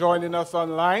you who are joining us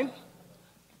online.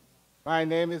 My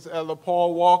name is Elder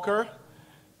Paul Walker,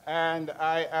 and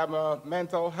I am a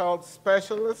mental health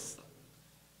specialist.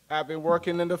 I've been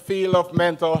working in the field of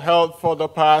mental health for the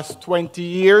past 20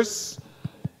 years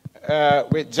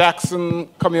with Jackson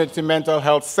Community Mental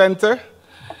Health Center.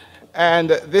 And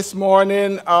this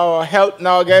morning, our health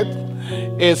nugget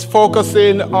is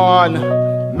focusing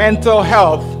on mental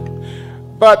health.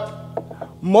 But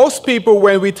most people,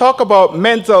 when we talk about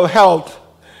mental health,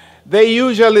 they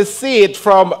usually see it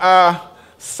from a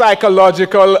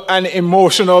psychological and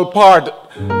emotional part,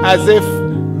 as if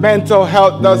mental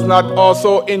health does not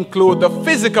also include the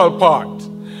physical part.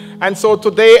 And so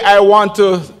today I want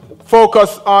to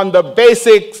focus on the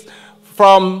basics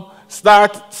from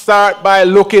start by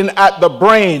looking at the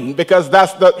brain, because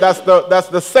that's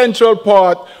the central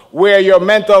part where your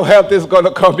mental health is going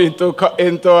to come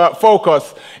into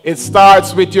focus. It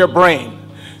starts with your brain.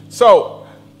 So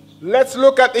let's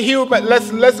look at the human.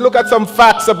 Let's look at some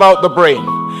facts about the brain.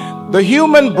 The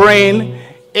human brain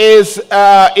is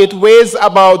it weighs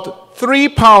about 3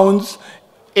 pounds.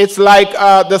 It's like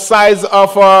the size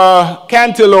of a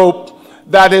cantaloupe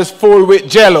that is full with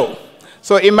jello.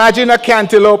 So imagine a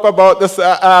cantaloupe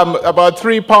about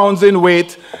 3 pounds in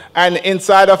weight, and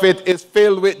inside of it is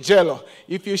filled with jello.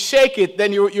 If you shake it,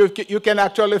 then you can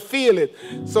actually feel it.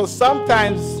 So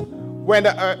sometimes when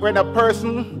a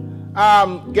person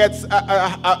gets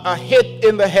a hit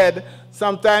in the head,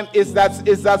 sometimes it's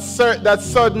that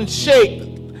sudden shake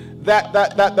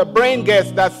that the brain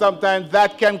gets, that sometimes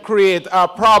that can create a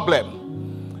problem.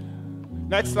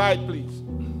 Next slide, please.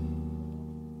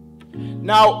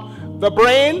 Now, the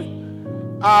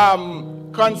brain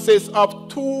consists of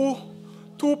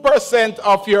 2%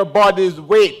 of your body's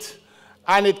weight,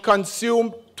 and it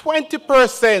consumes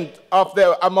 20% of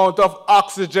the amount of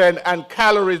oxygen and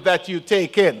calories that you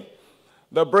take in.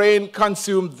 The brain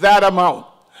consumes that amount.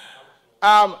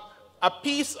 A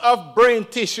piece of brain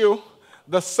tissue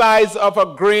the size of a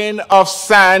grain of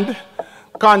sand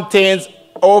contains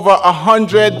over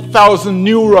 100,000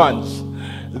 neurons.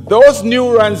 Those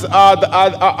neurons is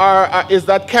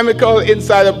that chemical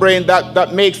inside the brain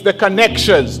that makes the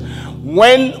connections.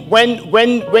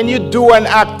 When you do an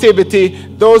activity,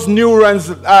 those neurons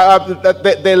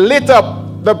they lit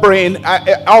up the brain,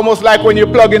 almost like when you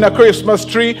plug in a Christmas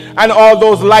tree and all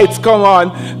those lights come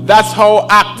on. That's how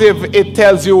active it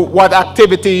tells you what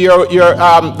activity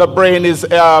the brain is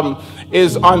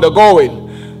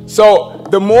undergoing. So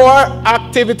the more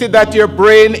activity that your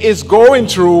brain is going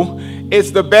through, it's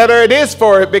the better it is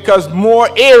for it, because more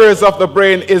areas of the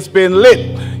brain is being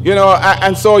lit,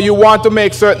 and so you want to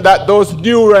make certain that those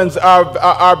neurons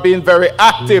are being very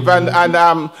active, and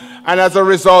as a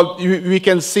result, we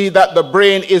can see that the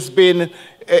brain is being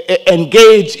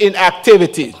engaged in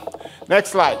activity. Next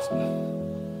slide.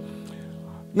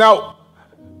 Now,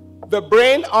 the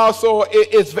brain also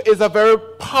is a very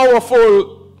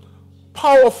powerful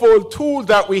tool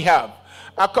that we have.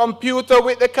 A computer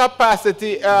with the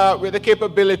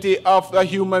capability of the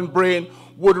human brain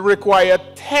would require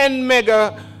 10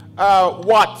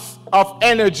 megawatts of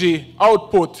energy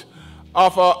output.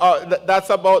 That's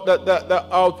about the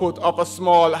output of a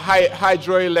small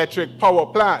hydroelectric power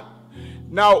plant.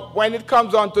 Now, when it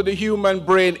comes onto the human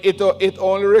brain, it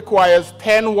only requires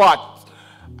 10 watts,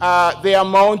 the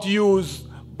amount used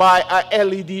by a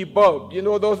LED bulb. You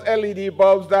know those LED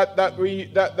bulbs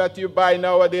that you buy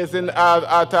nowadays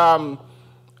at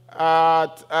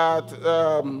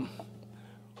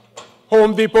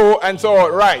Home Depot and so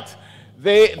on, right?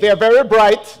 They're very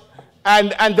bright,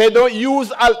 and they don't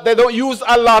use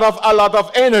a lot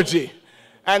of energy.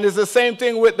 And it's the same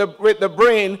thing with the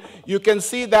brain. You can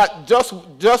see that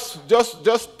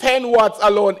just 10 watts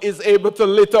alone is able to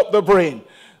lit up the brain.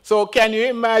 So can you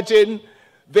imagine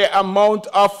the amount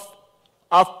of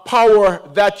power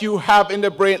that you have in the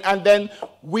brain? And then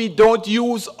we don't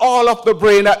use all of the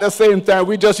brain at the same time.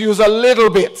 We just use a little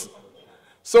bit.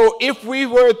 So if we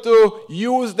were to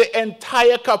use the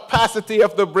entire capacity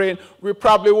of the brain, we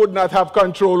probably would not have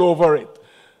control over it.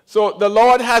 So the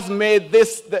Lord has made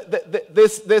this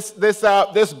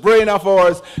brain of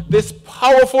ours, this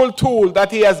powerful tool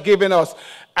that He has given us.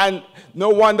 And no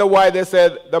wonder why they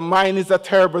said the mind is a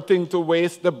terrible thing to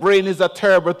waste, the brain is a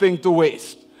terrible thing to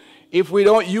waste. If we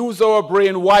don't use our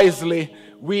brain wisely,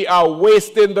 we are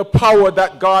wasting the power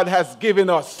that God has given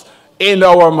us in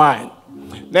our mind.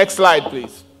 Next slide,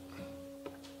 please.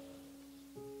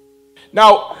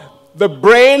 Now, the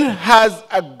brain has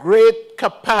a great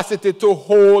capacity to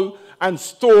hold and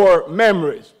store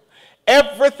memories.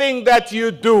 Everything that you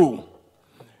do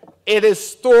it is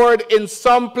stored in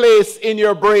some place in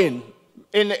your brain,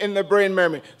 in the brain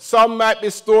memory. Some might be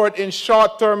stored in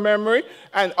short-term memory,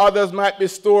 and others might be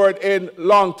stored in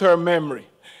long-term memory.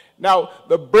 Now,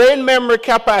 the brain memory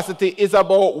capacity is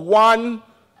about 1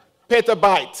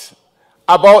 petabyte,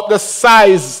 about the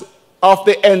size of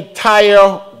the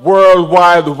entire World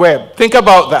Wide Web. Think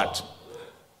about that.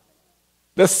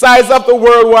 The size of the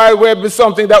World Wide Web is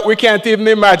something that we can't even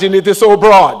imagine. It is so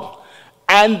broad.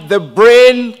 And the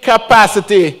brain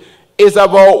capacity is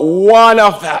about 1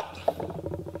 of that.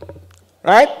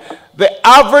 Right? The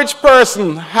average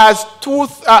person has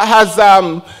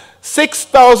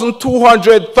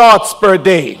 6,200 thoughts per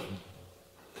day.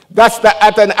 That's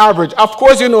at an average. Of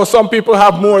course, you know, some people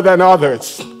have more than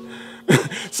others.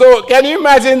 So can you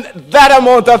imagine that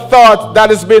amount of thought that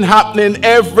has been happening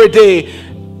every day?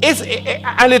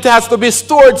 And it has to be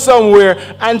stored somewhere,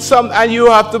 and you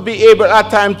have to be able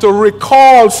at times to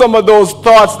recall some of those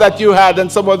thoughts that you had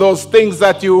and some of those things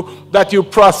that you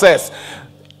process.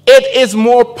 It is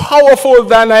more powerful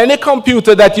than any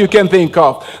computer that you can think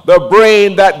of, the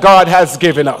brain that God has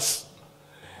given us.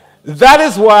 That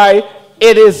is why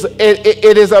it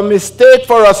is a mistake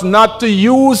for us not to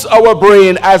use our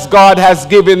brain as God has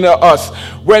given us.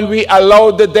 When we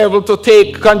allow the devil to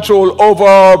take control over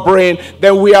our brain,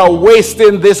 then we are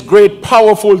wasting this great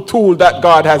powerful tool that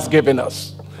God has given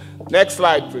us. Next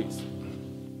slide, please.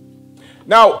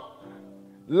 Now,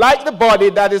 like the body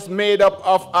that is made up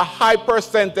of a high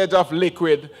percentage of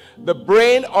liquid, the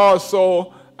brain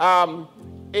also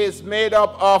is made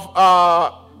up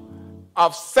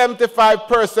of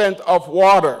 75% of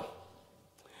water.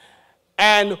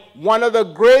 And one of the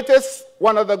greatest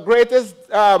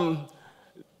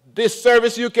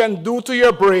disservice you can do to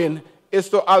your brain is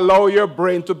to allow your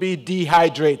brain to be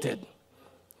dehydrated.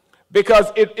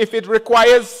 Because if it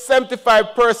requires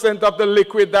 75% of the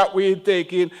liquid that we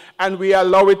take in and we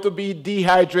allow it to be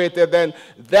dehydrated, then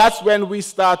that's when we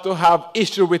start to have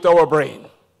issue with our brain.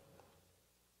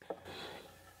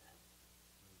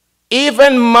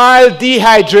 Even mild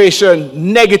dehydration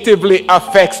negatively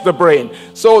affects the brain.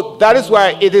 So that is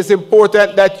why it is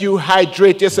important that you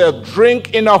hydrate yourself.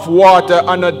 Drink enough water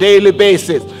on a daily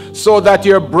basis so that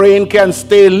your brain can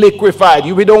stay liquefied.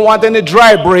 We don't want any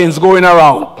dry brains going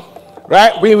around,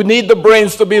 right? We need the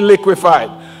brains to be liquefied.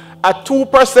 A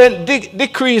 2%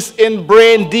 decrease in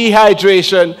brain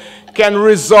dehydration can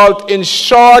result in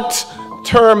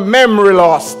short-term memory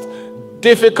loss,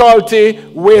 difficulty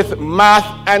with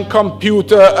math and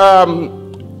computer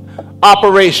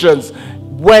operations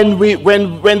when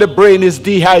the brain is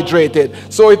dehydrated.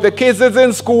 So if the kids is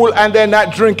in school and they're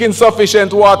not drinking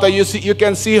sufficient water, you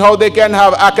can see how they can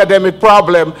have academic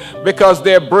problem because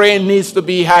their brain needs to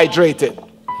be hydrated.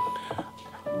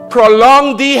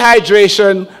 Prolonged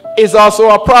dehydration is also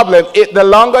a problem. The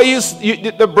longer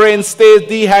the brain stays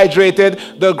dehydrated,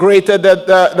 the greater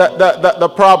the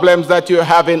problems that you're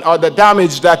having or the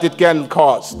damage that it can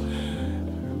cause.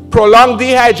 Prolonged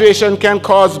dehydration can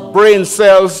cause brain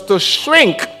cells to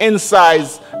shrink in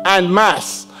size and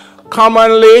mass.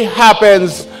 Commonly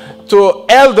happens to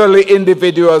elderly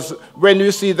individuals when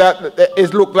you see that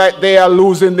it looks like they are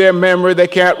losing their memory, they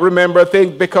can't remember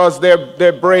things because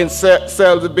their brain cells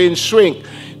are being shrink.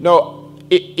 Now,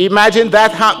 imagine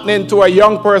that happening to a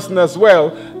young person as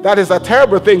well. That is a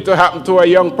terrible thing to happen to a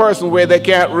young person where they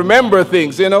can't remember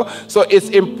things, you know. So it's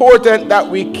important that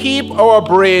we keep our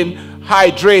brain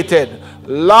hydrated.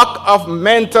 Lack of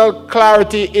mental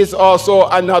clarity is also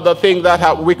another thing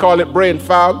that we call it brain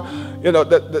fog. You know,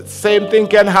 the same thing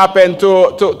can happen to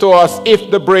us if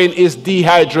the brain is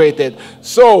dehydrated.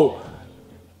 So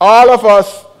all of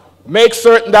us make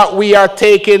certain that we are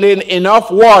taking in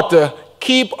enough water.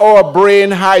 Keep our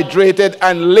brain hydrated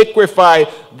and liquefied.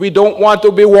 We don't want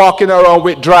to be walking around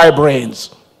with dry brains.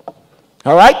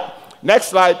 All right? Next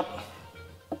slide.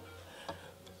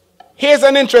 Here's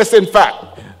an interesting fact.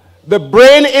 The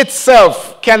brain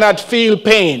itself cannot feel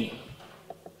pain.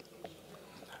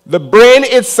 The brain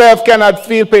itself cannot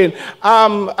feel pain.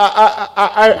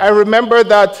 I remember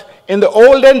that in the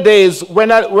olden days, when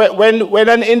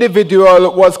an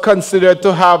individual was considered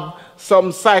to have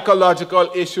some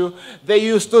psychological issue, they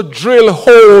used to drill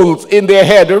holes in their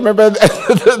head. Remember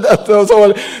those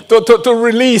holes to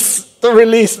release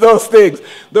those things.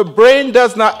 The brain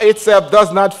itself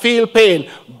does not feel pain,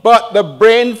 but the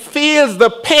brain feels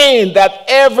the pain that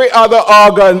every other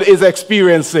organ is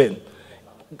experiencing.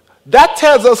 That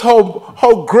tells us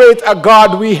how great a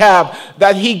God we have,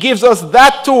 that he gives us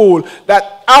that tool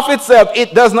that of itself,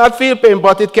 it does not feel pain,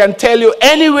 but it can tell you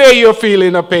anywhere you're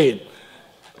feeling a pain.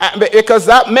 Because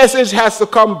that message has to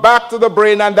come back to the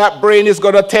brain, and that brain is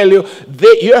going to tell you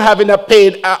that you're having a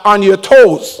pain on your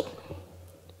toes.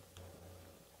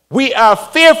 We are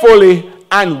fearfully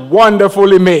and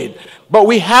wonderfully made. But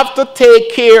we have to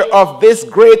take care of this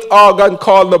great organ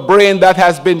called the brain that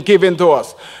has been given to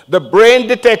us. The brain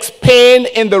detects pain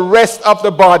in the rest of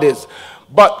the bodies,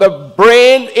 but the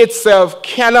brain itself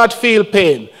cannot feel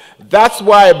pain. That's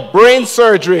why brain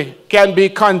surgery can be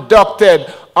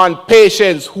conducted on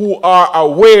patients who are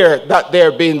aware that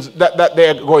they're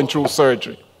going through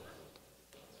surgery.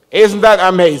 Isn't that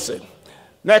amazing?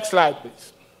 Next slide,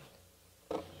 please.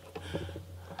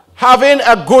 Having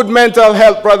a good mental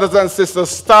health, brothers and sisters,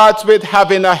 starts with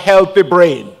having a healthy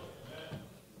brain.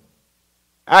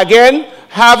 Again,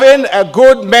 having a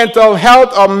good mental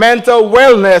health or mental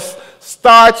wellness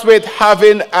starts with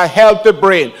having a healthy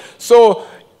brain. So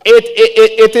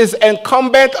it is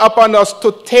incumbent upon us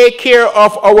to take care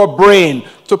of our brain,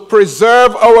 to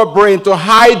preserve our brain, to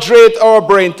hydrate our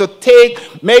brain, to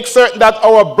make certain that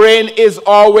our brain is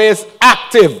always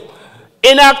active.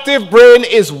 Inactive brain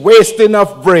is wasting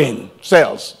of brain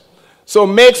cells. So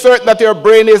make certain that your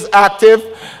brain is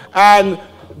active, and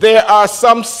there are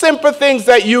some simple things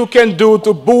that you can do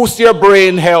to boost your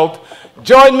brain health.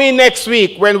 Join me next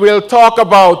week when we'll talk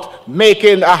about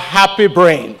making a happy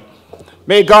brain.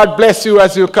 May God bless you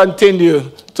as you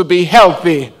continue to be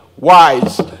healthy,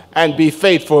 wise, and be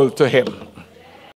faithful to Him.